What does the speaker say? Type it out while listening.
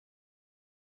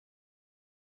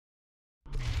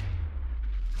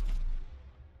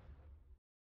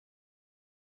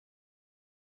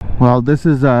Well, this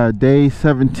is day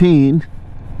 17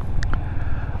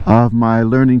 of my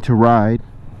learning to ride,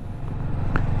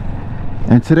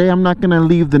 and today I'm not gonna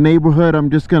leave the neighborhood.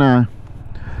 I'm just gonna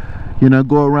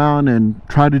go around and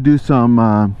try to do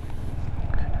some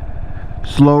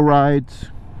slow rides,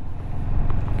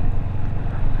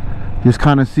 just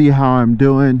kind of see how I'm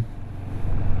doing.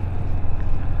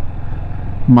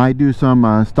 Might do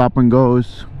some stop and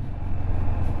goes,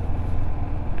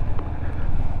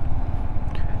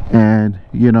 and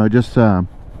just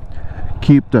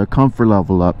keep the comfort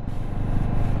level up.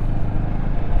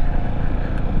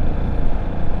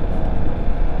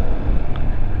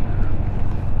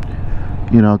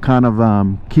 Kind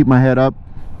of keep my head up,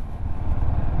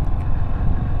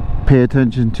 pay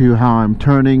attention to how I'm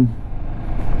turning,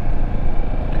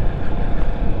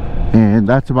 and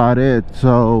that's about it.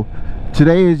 So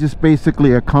today is just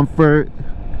basically a comfort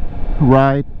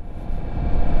ride.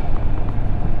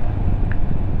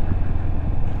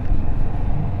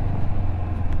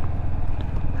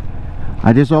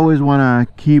 I just always want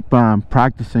to keep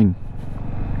practicing.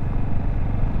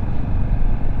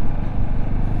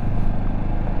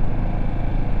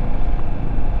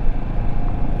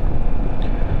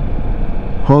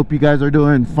 Hope you guys are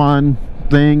doing fun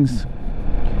things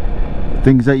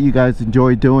that you guys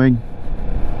enjoy doing.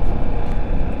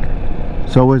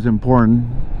 It's always important.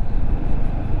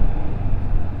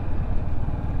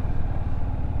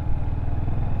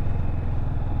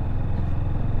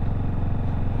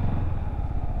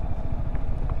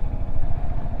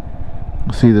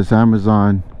 See this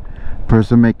Amazon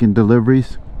person making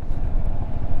deliveries.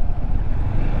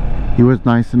 He was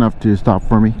nice enough to stop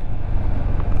for me.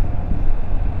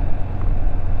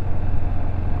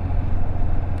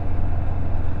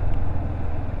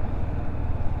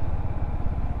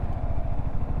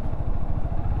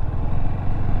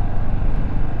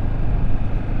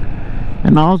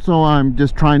 And also I'm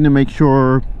just trying to make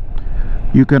sure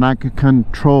I can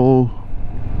control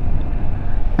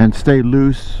and stay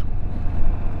loose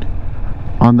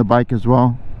on the bike as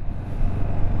well.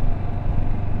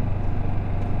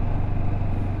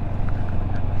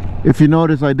 If you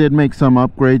notice, I did make some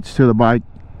upgrades to the bike.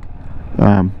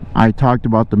 I talked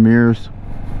about the mirrors,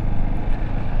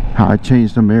 how I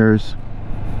changed the mirrors.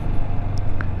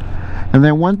 And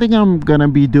then one thing I'm gonna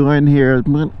be doing here,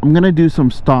 I'm gonna do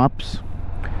some stops.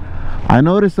 I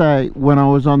noticed that when I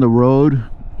was on the road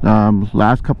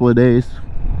last couple of days,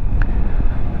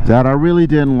 that I really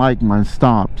didn't like my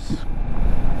stops.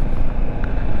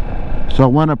 So I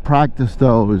want to practice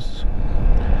those.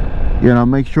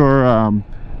 Make sure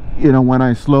when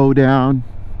I slow down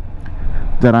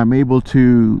that I'm able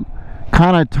to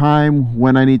kind of time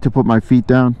when I need to put my feet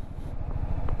down.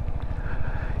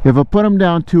 If I put them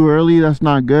down too early, that's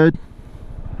not good.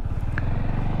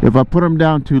 If I put them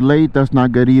down too late, that's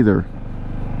not good either.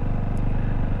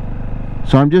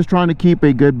 So I'm just trying to keep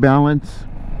a good balance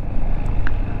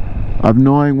of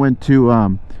knowing when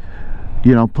to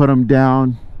put them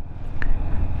down.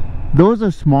 Those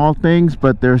are small things,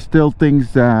 but they're still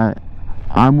things that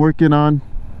I'm working on.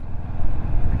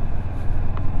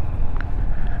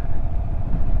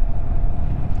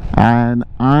 And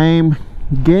I'm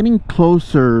getting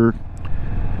closer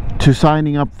to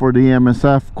signing up for the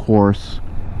MSF course.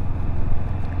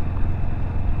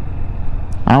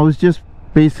 I was just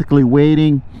basically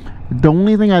waiting. The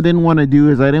only thing I didn't want to do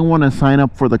is I didn't want to sign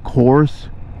up for the course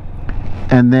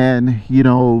and then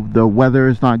the weather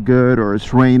is not good or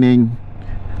it's raining,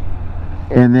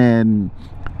 and then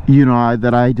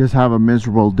that I just have a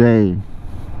miserable day.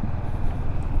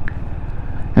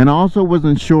 And I also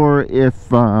wasn't sure if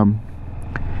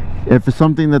it's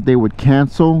something that they would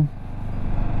cancel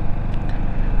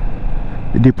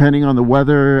depending on the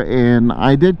weather. And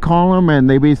I did call them, and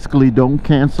they basically don't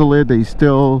cancel it. They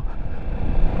still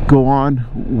go on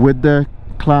with the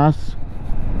class.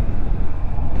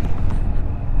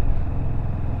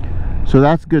 So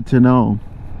that's good to know.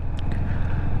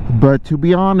 But to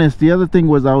be honest, the other thing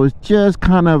was I was just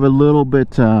kind of a little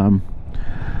bit worried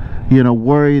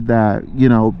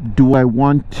that do I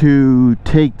want to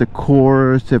take the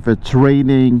course if it's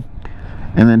raining,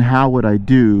 and then how would I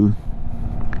do?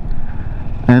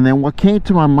 And then what came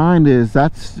to my mind is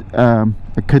that's a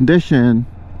condition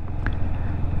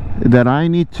that I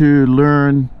need to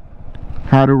learn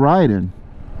how to ride in.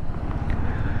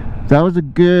 That was a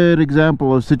good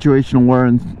example of situational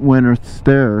awareness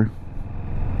there.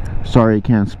 Sorry, I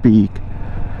can't speak.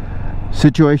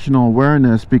 Situational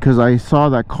awareness, because I saw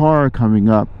that car coming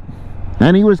up,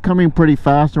 and he was coming pretty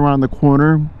fast around the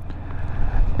corner,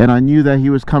 and I knew that he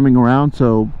was coming around,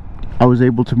 so I was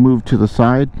able to move to the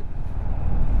side.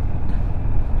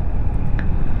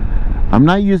 I'm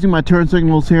not using my turn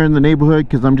signals here in the neighborhood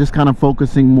because I'm just kind of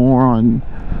focusing more on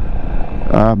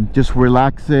just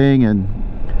relaxing and,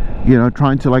 you know,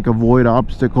 trying to like avoid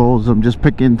obstacles. I'm just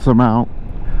picking some out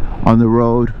on the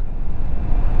road.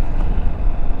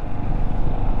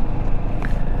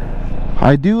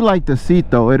 I do like the seat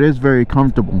though, it is very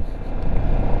comfortable.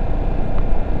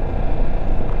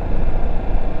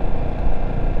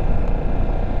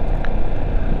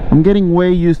 I'm getting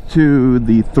way used to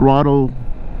the throttle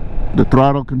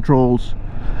controls.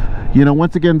 You know,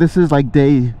 once again, this is like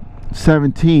day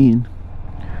 17,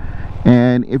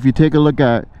 and if you take a look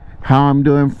at how I'm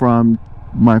doing from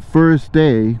my first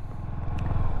day,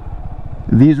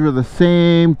 these were the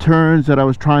same turns that I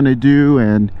was trying to do,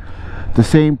 and the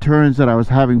same turns that I was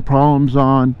having problems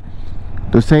on,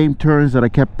 the same turns that I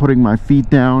kept putting my feet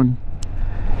down.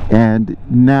 And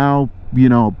now, you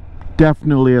know,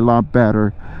 definitely a lot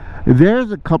better.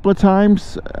 There's a couple of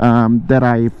times that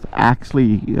I've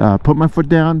actually put my foot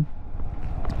down,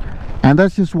 and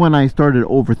that's just when I started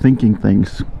overthinking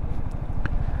things.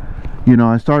 You know,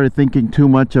 I started thinking too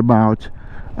much about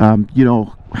you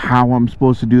know, how I'm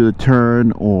supposed to do the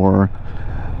turn, or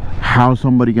how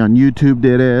somebody on YouTube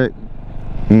did it,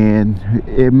 and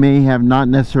it may have not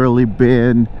necessarily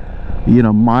been, you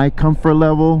know, my comfort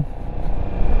level.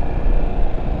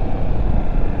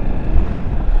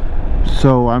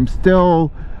 So I'm still,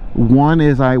 one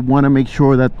is I want to make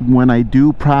sure that when I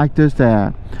do practice,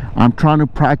 that I'm trying to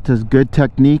practice good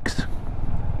techniques,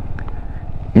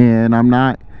 and I'm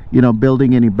not, you know,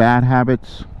 building any bad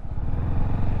habits.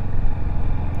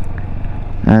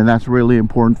 And that's really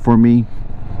important for me.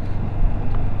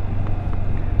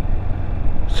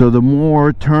 So the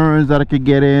more turns that I could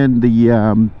get in,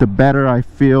 the better I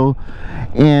feel.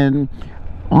 And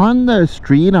on the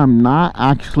street, I'm not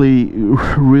actually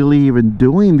really even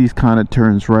doing these kind of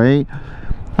turns, right?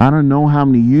 I don't know how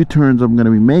many U-turns I'm going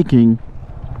to be making,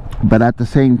 but at the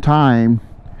same time,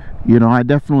 you know, I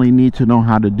definitely need to know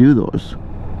how to do those.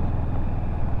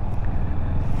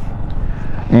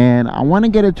 And I want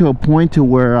to get it to a point to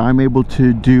where I'm able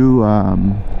to do,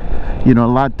 you know, a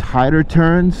lot tighter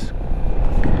turns,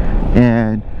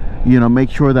 and, you know, make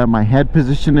sure that my head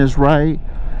position is right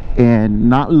and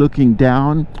not looking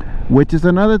down, which is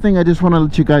another thing I just want to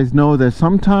let you guys know, that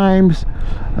sometimes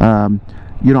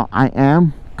you know, I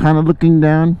am kind of looking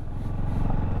down,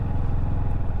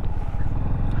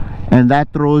 and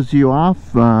that throws you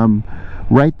off.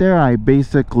 Right there, I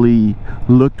basically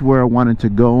looked where I wanted to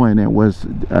go, and it was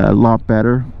a lot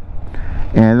better.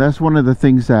 And that's one of the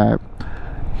things that,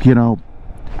 you know,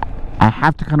 I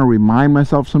have to kind of remind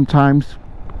myself sometimes,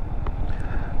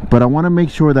 but I want to make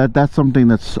sure that that's something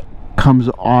that comes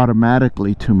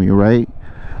automatically to me, right?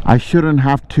 I shouldn't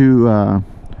have to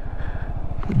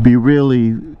be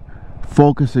really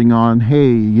focusing on, hey,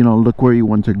 you know, look where you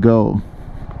want to go.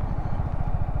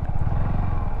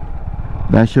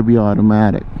 That should be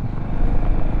automatic.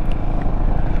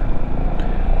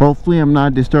 Hopefully I'm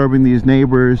not disturbing these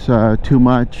neighbors too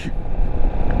much.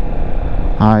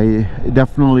 I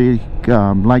definitely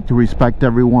like to respect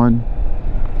everyone.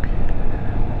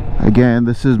 Again,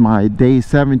 this is my day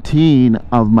 17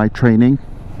 of my training.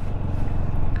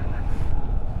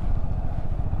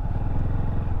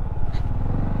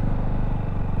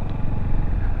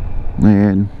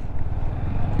 And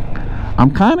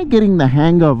I'm kind of getting the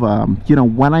hang of, you know,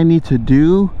 what I need to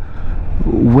do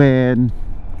when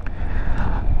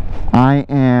I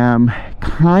am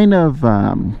kind of,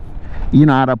 you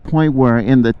know, at a point where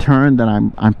in the turn that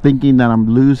I'm thinking that I'm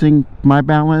losing my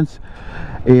balance.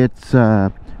 It's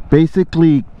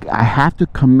basically, I have to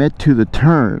commit to the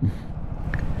turn.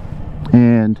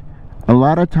 And a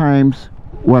lot of times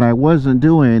what I wasn't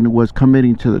doing was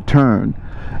committing to the turn,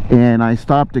 and I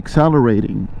stopped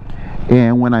accelerating.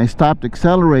 And when I stopped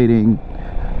accelerating,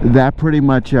 that pretty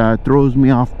much throws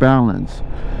me off balance.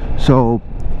 So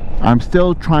I'm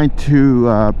still trying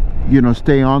to you know,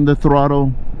 stay on the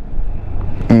throttle,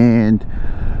 and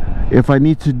if I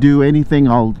need to do anything,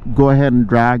 I'll go ahead and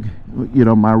drag, you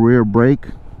know, my rear brake.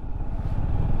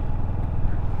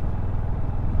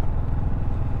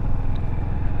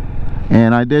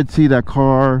 And I did see that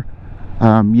car,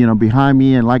 you know, behind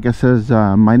me, and like I says,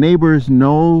 my neighbors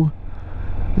know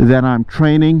that I'm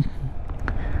training.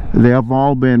 They have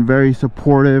all been very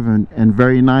supportive and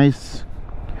very nice.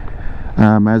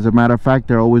 As a matter of fact,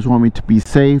 they always want me to be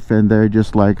safe, and they're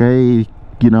just like, hey,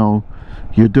 you know,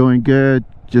 you're doing good,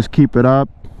 just keep it up.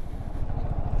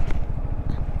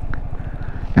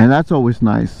 And that's always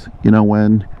nice, you know,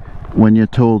 when you're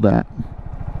told that.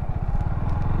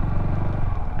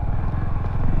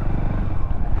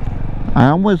 I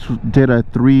almost did a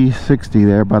 360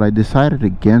 there, but I decided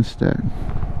against it.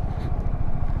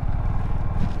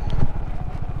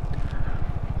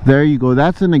 There you go.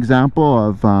 That's an example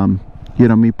of you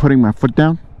know, me putting my foot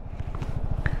down.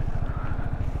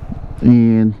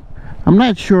 And I'm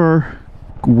not sure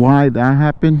why that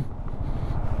happened.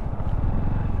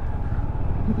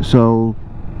 So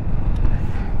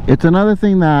it's another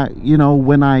thing that, you know,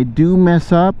 when I do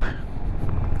mess up,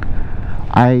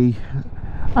 I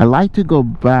like to go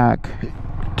back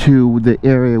to the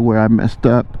area where I messed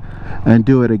up and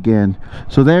do it again.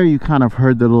 So there you kind of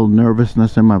heard the little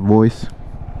nervousness in my voice,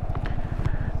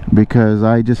 because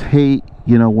I just hate,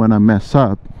 you know, when I mess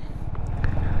up.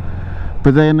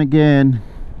 But then again,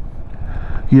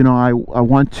 you know, I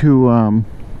want to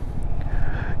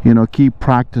you know, keep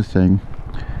practicing.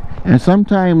 And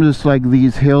sometimes it's like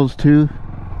these hills too,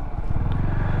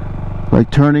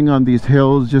 like turning on these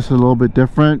hills just a little bit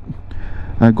different,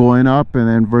 going up and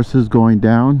then versus going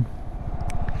down.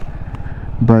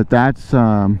 But that's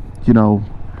you know,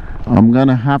 I'm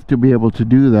gonna have to be able to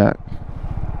do that.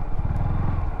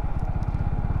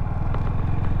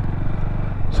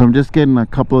 So I'm just getting a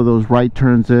couple of those right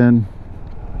turns in,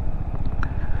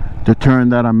 the turn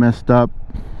that I messed up.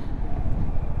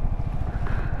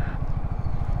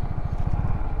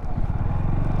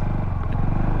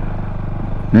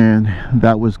 And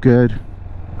that was good.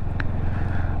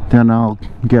 Then I'll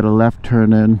get a left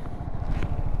turn in,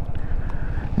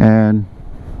 and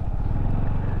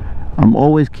I'm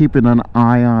always keeping an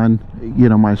eye on, you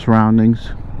know, my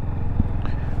surroundings.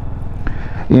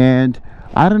 And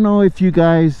I don't know if you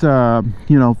guys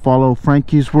you know, follow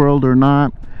Frankie's World or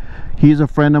not. He's a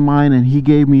friend of mine, and he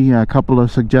gave me a couple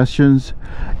of suggestions.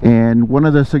 And one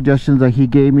of the suggestions that he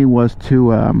gave me was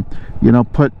to you know,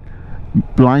 put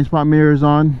blind spot mirrors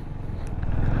on.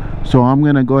 So I'm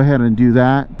gonna go ahead and do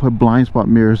that, put blind spot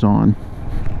mirrors on.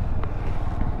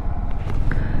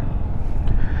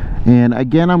 And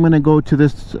again, I'm gonna go to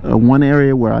this one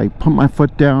area where I put my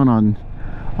foot down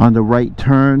on the right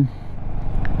turn,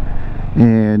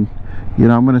 and you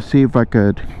know, I'm gonna see if I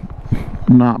could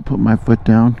not put my foot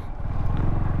down.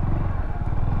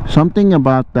 Something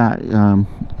about that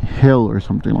hill or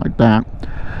something like that.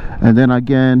 And then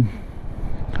again,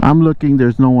 I'm looking,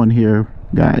 there's no one here,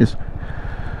 guys,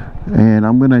 and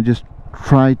I'm gonna just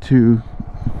try to,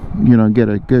 you know, get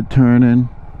a good turn in.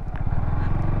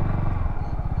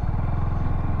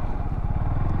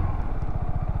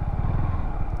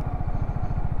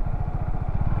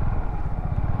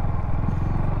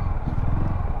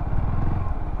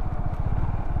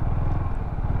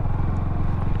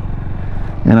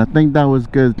 And I think that was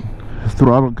good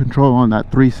throttle control on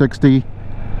that 360.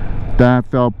 That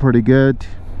felt pretty good.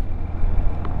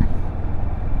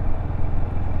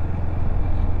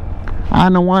 I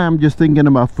don't know why, I'm just thinking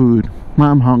about food.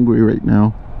 I'm hungry right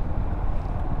now.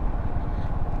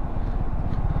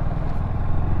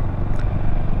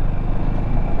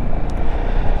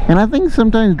 And I think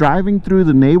sometimes driving through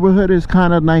the neighborhood is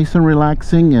kind of nice and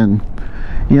relaxing, and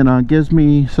you know, it gives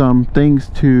me some things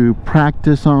to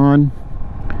practice on,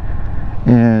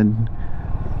 and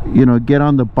you know, get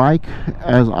on the bike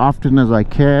as often as I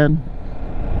can.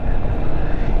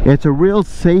 It's a real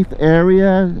safe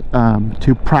area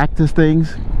to practice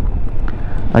things,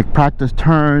 like practice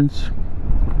turns,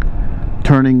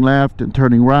 turning left and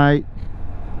turning right.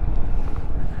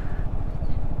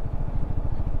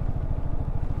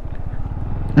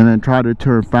 And then try to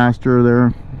turn faster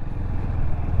there.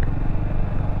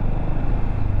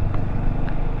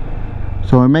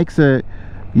 So it makes it,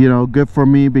 you know, good for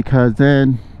me, because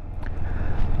then,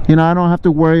 you know, I don't have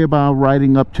to worry about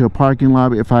riding up to a parking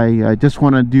lot. If I just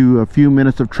want to do a few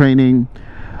minutes of training,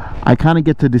 I kind of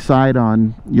get to decide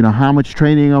on, you know, how much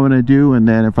training I'm going to do, and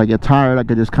then if I get tired, I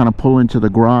could just kind of pull into the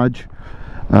garage.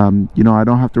 You know, I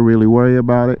don't have to really worry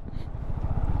about it.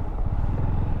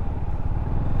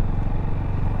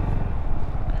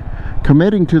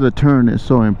 Committing to the turn is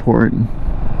so important.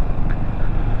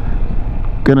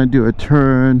 Gonna do a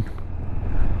turn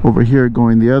over here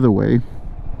going the other way.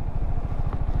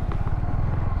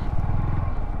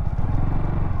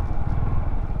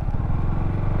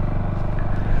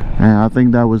 And I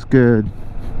think that was good.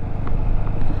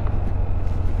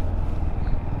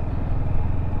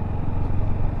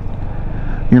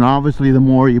 You know, obviously the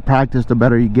more you practice, the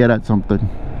better you get at something.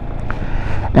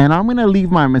 And I'm gonna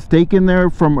leave my mistake in there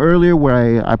from earlier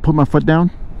where I put my foot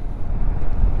down.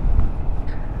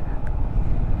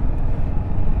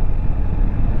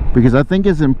 Because I think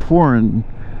it's important.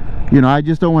 You know, I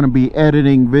just don't want to be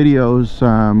editing videos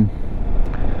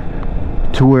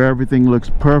to where everything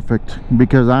looks perfect,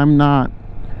 because I'm not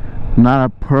not a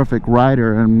perfect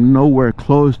rider. I'm nowhere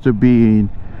close to being,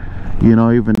 you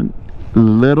know, even a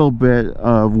little bit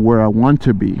of where I want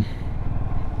to be.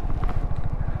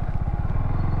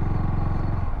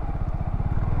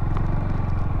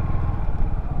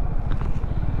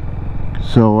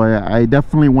 So I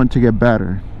definitely want to get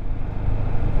better.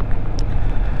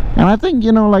 And I think,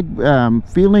 you know, like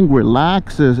feeling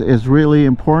relaxed is really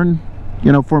important,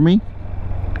 you know, for me.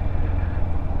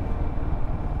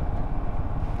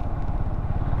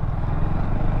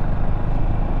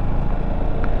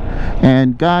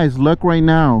 And guys, look right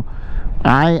now,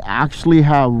 I actually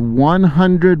have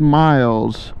 100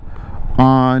 miles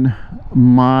on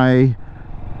my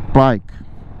bike.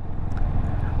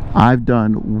 I've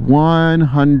done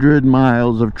 100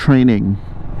 miles of training.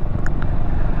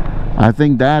 I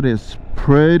think that is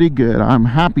pretty good. I'm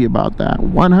happy about that.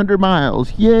 100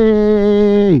 miles,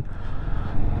 yay!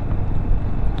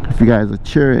 If you guys are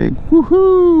cheering,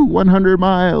 woohoo, 100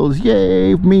 miles,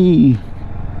 yay me.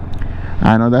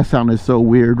 I know that sounded so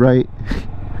weird, right?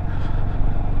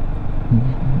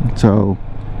 So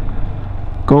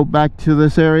go back to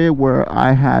this area where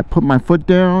I had put my foot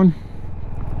down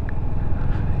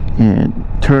and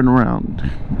turn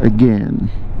around again.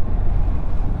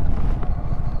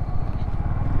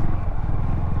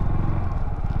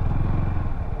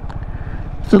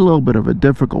 It's a little bit of a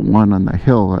difficult one on the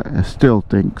hill, I still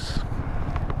think.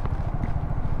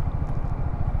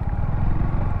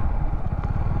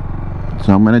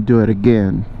 So I'm gonna do it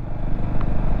again.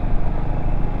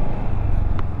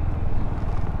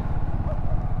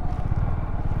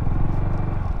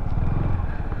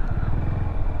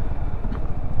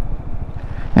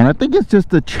 And I think it's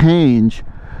just a change,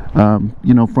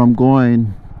 you know, from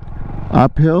going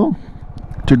uphill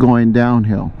to going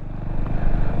downhill.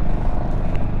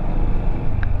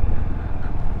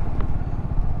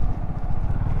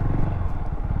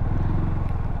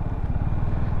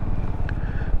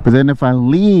 But then if I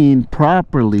lean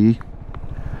properly,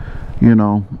 you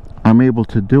know, I'm able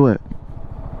to do it.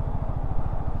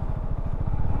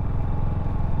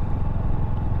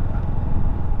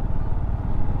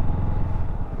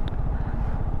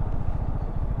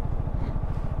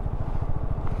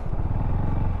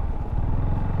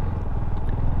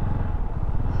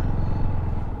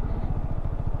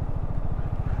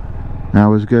 That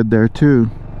was good there too.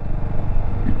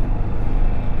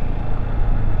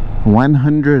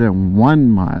 101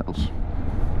 miles.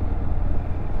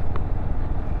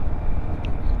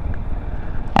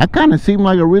 That kind of seemed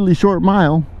like a really short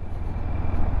mile.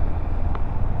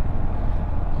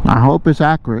 I hope it's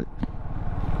accurate.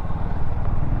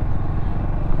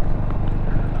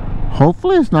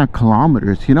 Hopefully it's not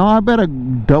kilometers. You know, I better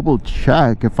double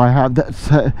check if I have that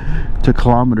set to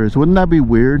kilometers. Wouldn't that be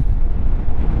weird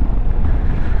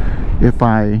if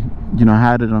I, you know,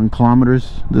 had it on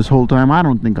kilometers this whole time? I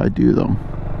don't think I do though.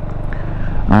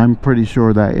 I'm pretty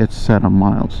sure that it's set on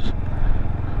miles.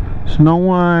 There's no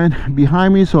one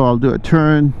behind me, so I'll do a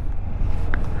turn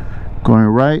going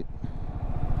right.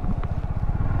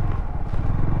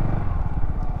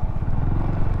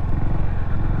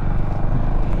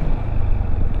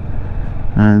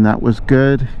 And that was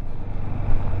good.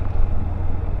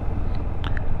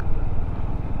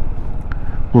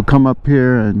 We'll come up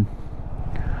here and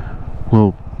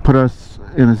we'll put us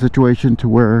in a situation to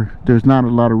where there's not a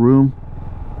lot of room.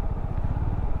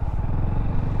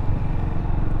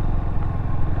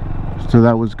 So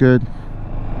that was good.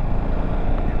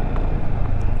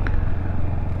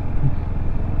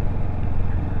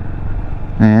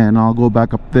 And I'll go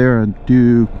back up there and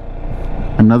do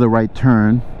another right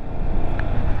turn.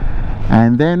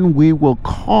 And then we will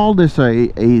call this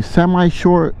a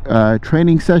semi-short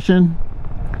training session.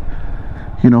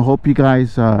 You know, hope you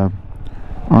guys are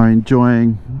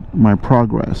enjoying my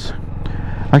progress.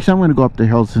 Actually, I'm going to go up the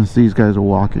hill since these guys are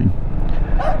walking.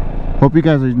 Hope you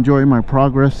guys are enjoying my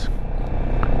progress.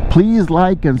 Please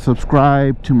like and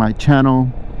subscribe to my channel.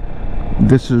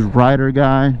 This is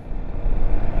RiderGuy.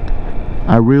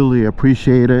 I really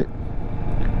appreciate it.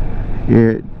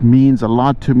 It means a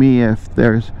lot to me if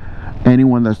there's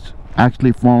anyone that's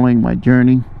actually following my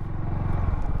journey.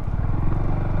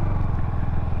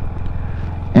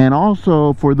 And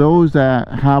also for those that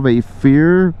have a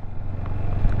fear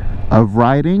of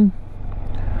riding,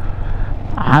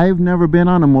 I've never been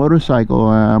on a motorcycle,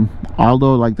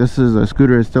 although like this is a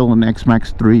scooter, it's still an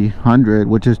XMax 300,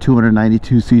 which is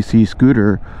 292cc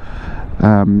scooter.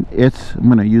 I'm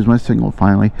gonna use my signal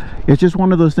finally. It's just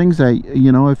one of those things that,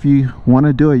 you know, if you want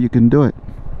to do it, you can do it.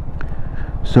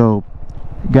 So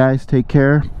guys, take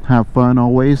care, have fun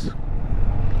always,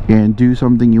 and do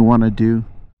something you want to do.